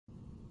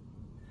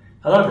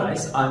Hello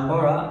guys, I'm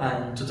Bora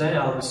and today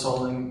I'll be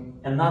solving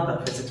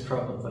another physics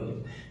problem for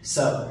you.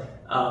 So,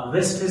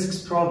 this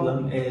physics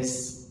problem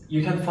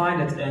you can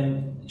find it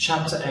in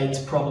chapter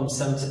 8, problem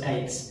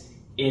 78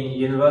 in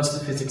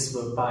University Physics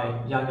book by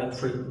Young and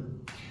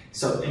Friedman.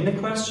 So, in the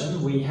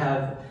question we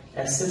have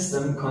a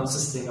system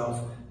consisting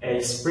of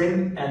a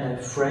spring and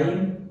a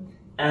frame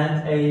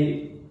and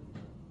a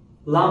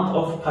lump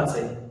of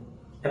putty.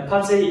 A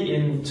putty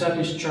in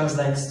Turkish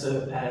translates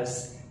to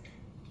as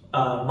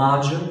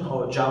margin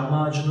or jam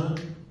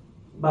margin,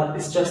 but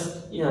it's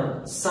just,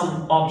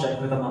 some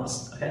object with a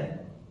mass, okay?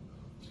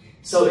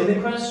 So in the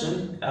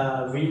question,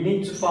 we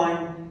need to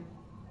find,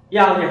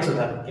 I'll get to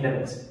that in a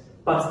bit,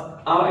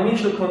 but our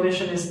initial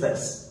condition is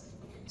this.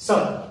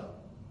 So,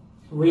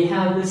 we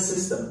have this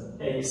system,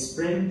 a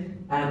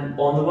spring, and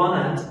on the one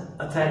end,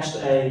 attached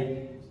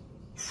a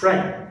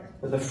frame.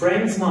 The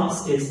frame's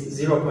mass is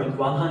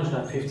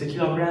 0.150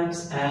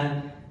 kilograms,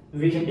 and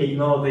we can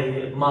ignore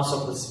the mass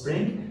of the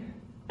spring.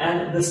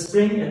 And the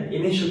spring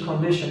initial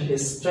condition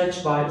is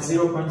stretched by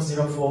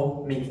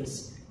 0.04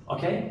 meters,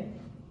 okay?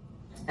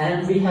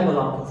 And we have a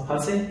lump of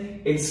putty,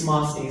 its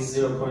mass is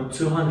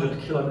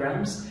 0.200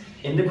 kilograms.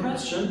 In the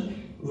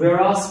question, we're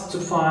asked to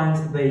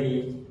find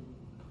the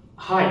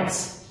height,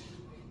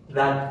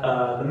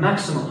 the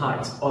maximum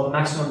height, or the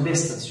maximum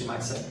distance, you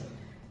might say,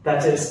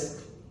 that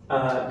is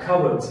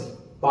covered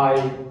by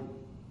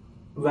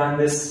when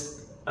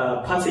this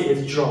putty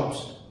is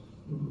dropped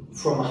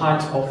from a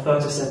height of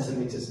 30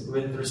 centimeters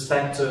with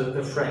respect to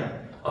the frame,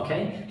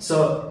 okay?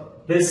 So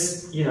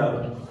this,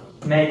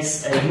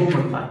 makes a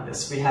movement like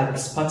this. We have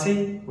this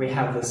putty, we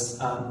have this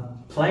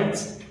plate.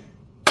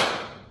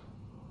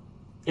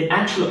 It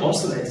actually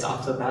oscillates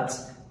after that,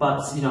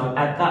 but,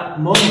 at that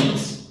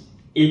moment,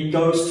 it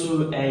goes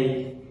to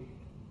a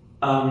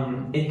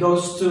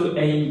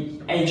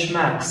H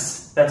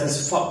max, that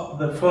is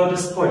the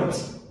furthest point,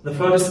 the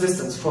furthest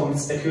distance from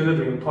its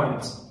equilibrium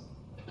point,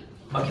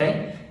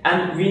 okay?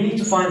 And we need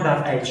to find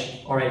that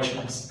H, or H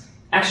max.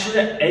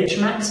 Actually, H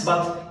max,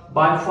 but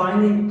by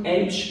finding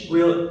H,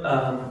 we'll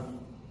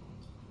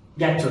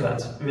get to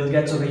that. We'll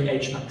get to the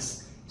H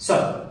max.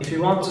 So, if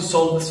you want to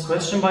solve this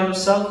question by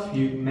yourself,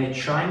 you may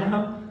try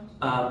now,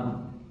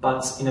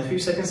 but in a few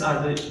seconds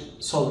I'll be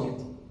solving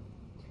it.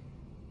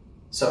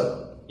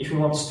 So, if you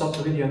want to stop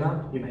the video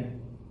now, you may.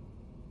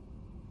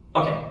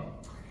 Okay.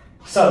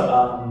 So,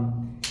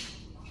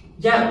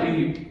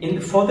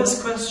 for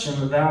this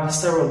question, there are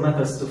several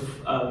methods to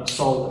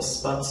solve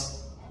this, but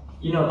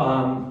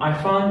I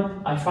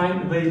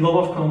find the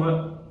law of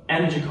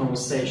energy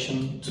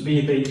conservation to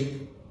be the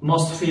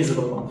most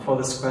feasible one for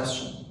this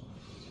question.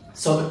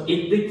 So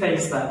it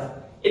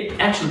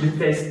actually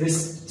dictates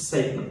this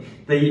statement: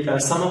 the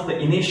sum of the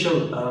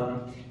initial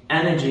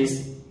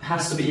energies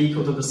has to be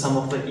equal to the sum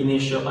of the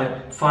initial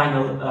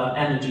final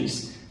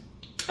energies,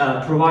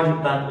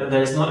 provided that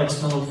there is no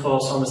external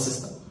force on the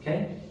system.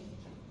 Okay.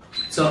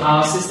 So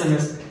our system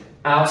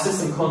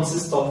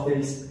consists of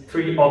these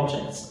three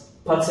objects: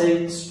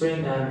 putty,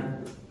 spring,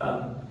 and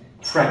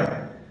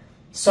frame.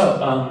 So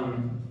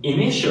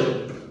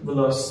initial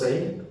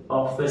velocity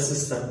of the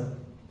system,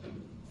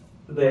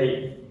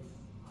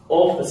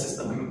 all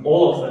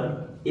of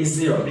them, is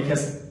zero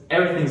because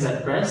everything's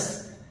at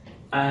rest,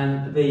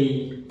 and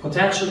the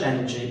potential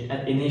energy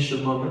at initial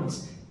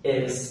moment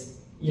is,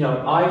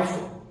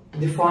 I've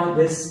defined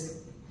this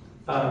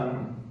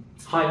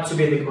height to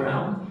be the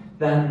ground.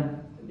 Then,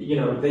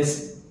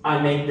 I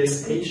make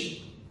this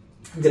H,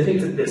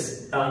 depicted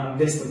this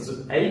distance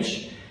with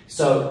H.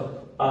 So,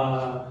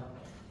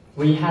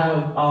 we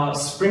have our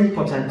spring's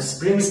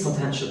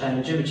potential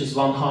energy, which is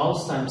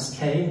 1/2 times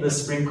K, the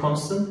spring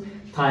constant,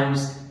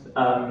 times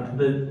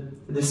the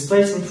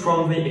displacement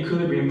from the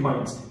equilibrium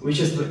point, which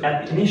is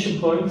at the initial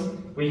point,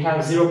 we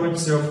have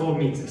 0.04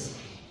 meters.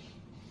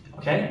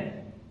 Okay?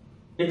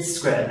 It's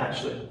squared,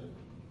 actually.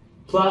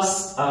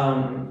 Plus,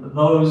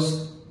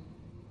 those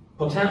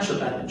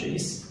potential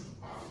energies,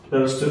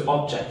 those two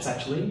objects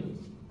actually,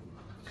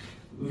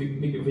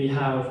 we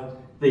have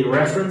the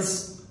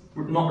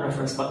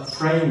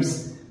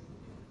frame's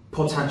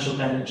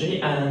potential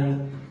energy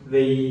and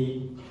the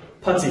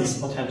putty's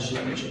potential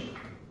energy,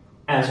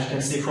 as you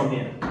can see from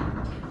here.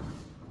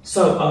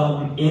 So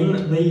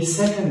in the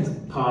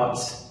second part,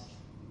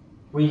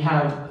 we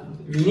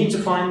need to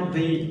find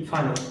the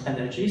final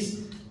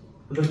energies.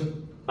 The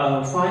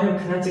final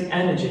kinetic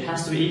energy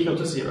has to be equal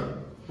to zero.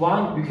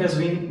 Why? Because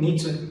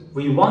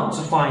we want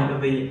to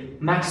find the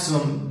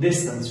maximum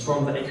distance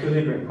from the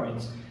equilibrium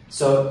point.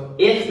 So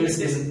if this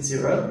isn't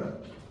zero,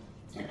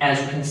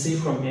 as you can see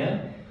from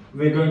here,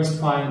 we're going to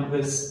find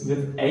this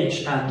with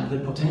H and the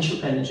potential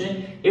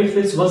energy. If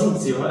this wasn't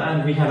zero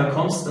and we have a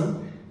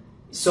constant,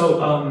 so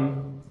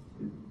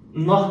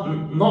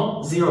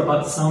not zero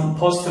but some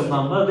positive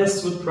number,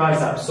 this would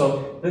rise up.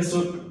 So this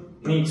would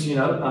need to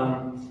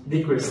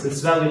decrease.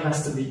 This value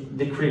has to be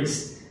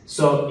decreased.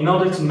 So in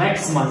order to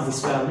maximize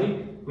this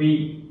value,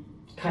 we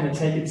kind of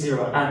take it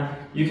zero, and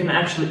you can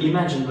actually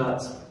imagine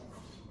that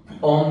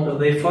on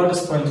the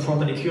furthest point from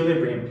the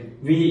equilibrium,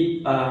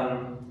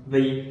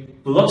 the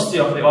velocity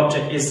of the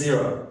object is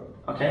 0,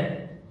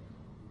 okay?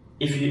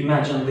 If you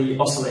imagine the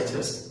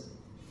oscillators,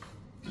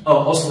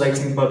 or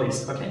oscillating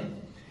bodies, okay?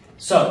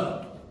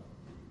 So,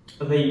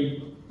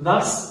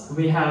 thus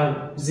we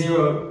have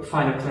 0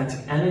 final kinetic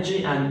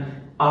energy, and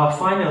our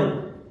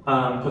final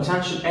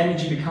potential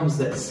energy becomes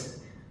this.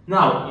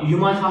 Now, you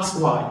might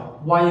ask why.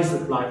 Why is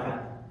it like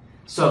that?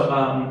 So,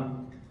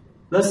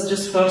 let's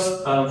just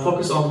first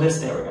focus on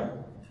this area,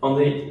 on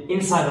the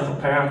inside of the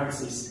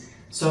parentheses.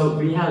 So,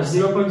 we have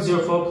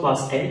 0.04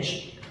 plus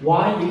h.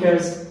 Why?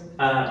 Because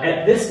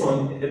at this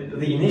point,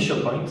 the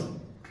initial point,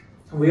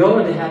 we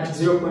already had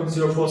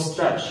 0.04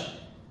 stretch.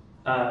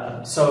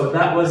 So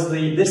that was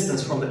the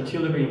distance from the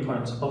equilibrium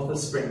point of the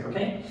spring,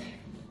 okay?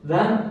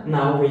 Then,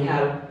 now we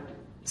have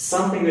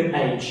something with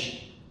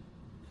h,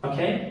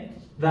 okay?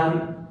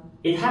 Then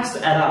it has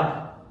to add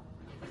up,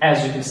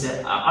 as you can see.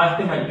 I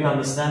think you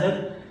understand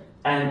it,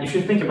 and if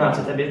you think about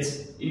it a bit,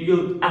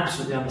 you'll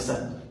absolutely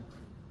understand.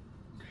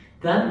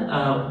 Then,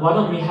 why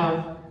don't we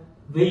have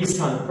these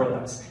kind of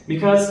products?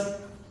 Because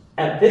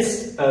at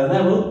this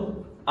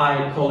level,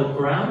 I call it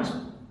ground,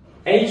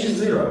 h is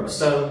 0,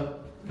 so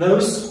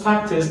those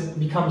factors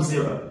become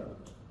 0.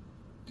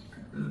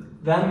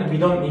 Then we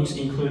don't need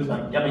to include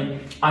them. I mean,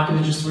 I could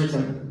have just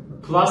written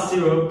plus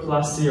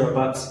 0,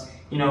 but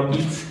you know,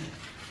 it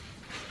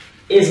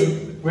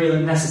isn't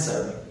really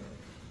necessary.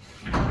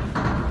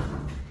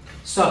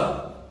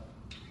 So,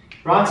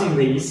 writing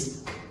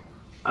these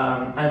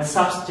and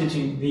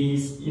substituting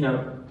these, you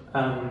know,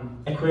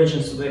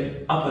 equations to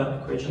the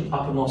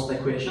uppermost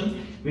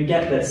equation, we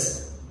get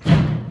this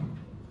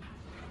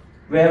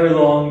very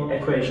long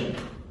equation.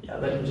 Yeah,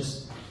 let me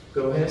just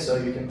go here so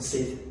you can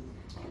see it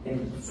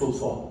in full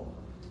form.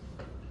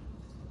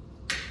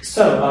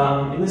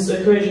 So, in this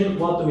equation,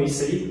 what do we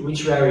see?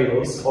 Which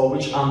variables, or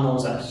which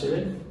unknowns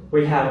actually?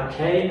 We have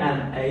k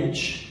and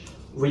h.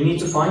 We need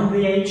to find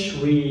the h.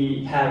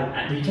 We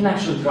can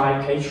actually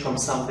derive h from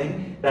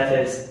something. That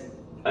is,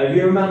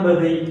 you remember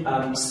the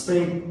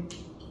spring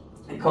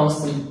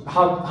constant.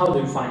 How do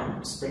you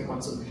find spring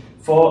constant?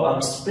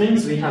 For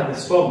springs, we have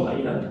this formula,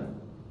 you know.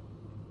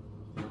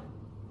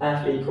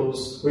 F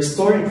equals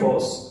restoring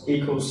force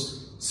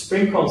equals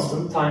spring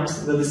constant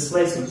times the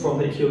displacement from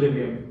the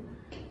equilibrium.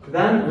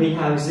 Then we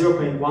have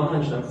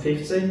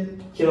 0.150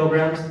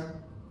 kilograms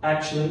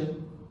actually,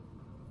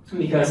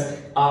 because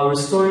our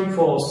restoring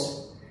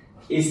force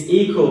is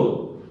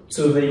equal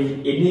to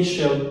the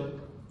initial,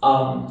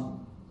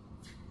 not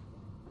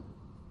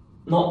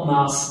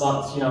mass,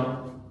 but you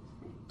know,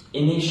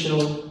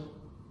 initial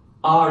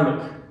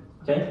arc.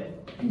 Okay,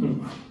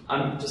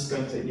 I'm just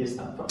going to use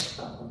that one.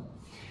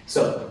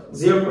 So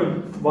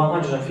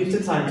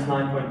 0.150 times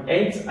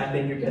 9.8, I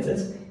think you get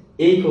it,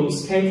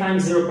 equals k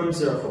times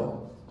 0.04.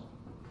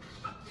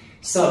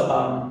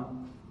 So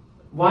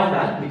why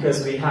that?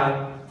 Because we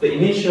have the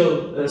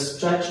initial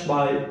stretch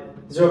by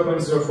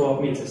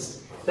 0.04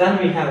 meters. Then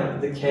we have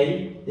the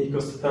k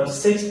equals to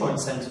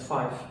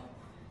 36.75.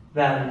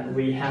 Then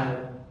we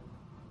have,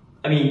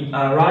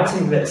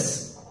 writing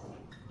this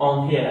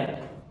on here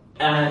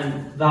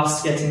and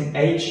thus getting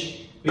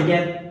h, we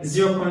get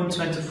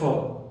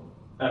 0.24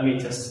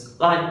 meters.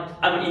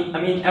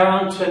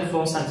 Around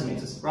 24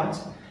 centimeters, right?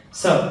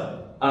 So,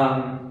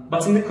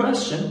 but in the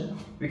question,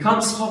 we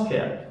can't stop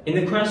here. In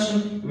the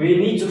question, we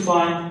need to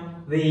find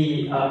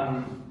the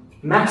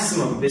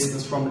maximum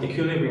distance from the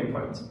equilibrium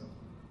point.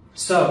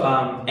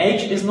 So,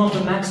 h is not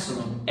the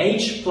maximum.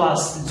 H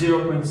plus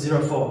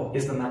 0.04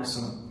 is the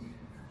maximum.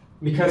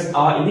 Because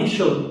our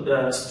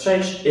initial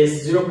stretch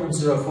is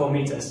 0.04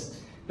 meters.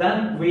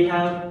 Then we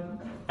have,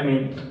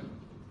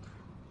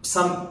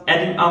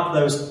 adding up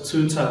those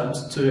two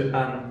terms to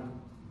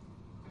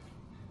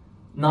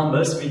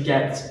numbers, we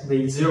get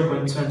the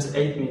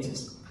 0.28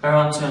 meters,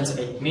 around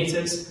 28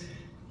 meters,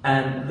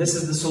 and this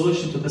is the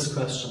solution to this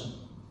question.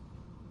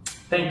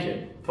 Thank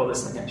you for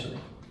listening, actually.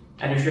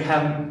 And if you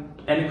have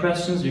any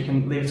questions, you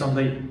can leave it on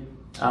the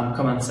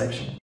comment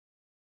section.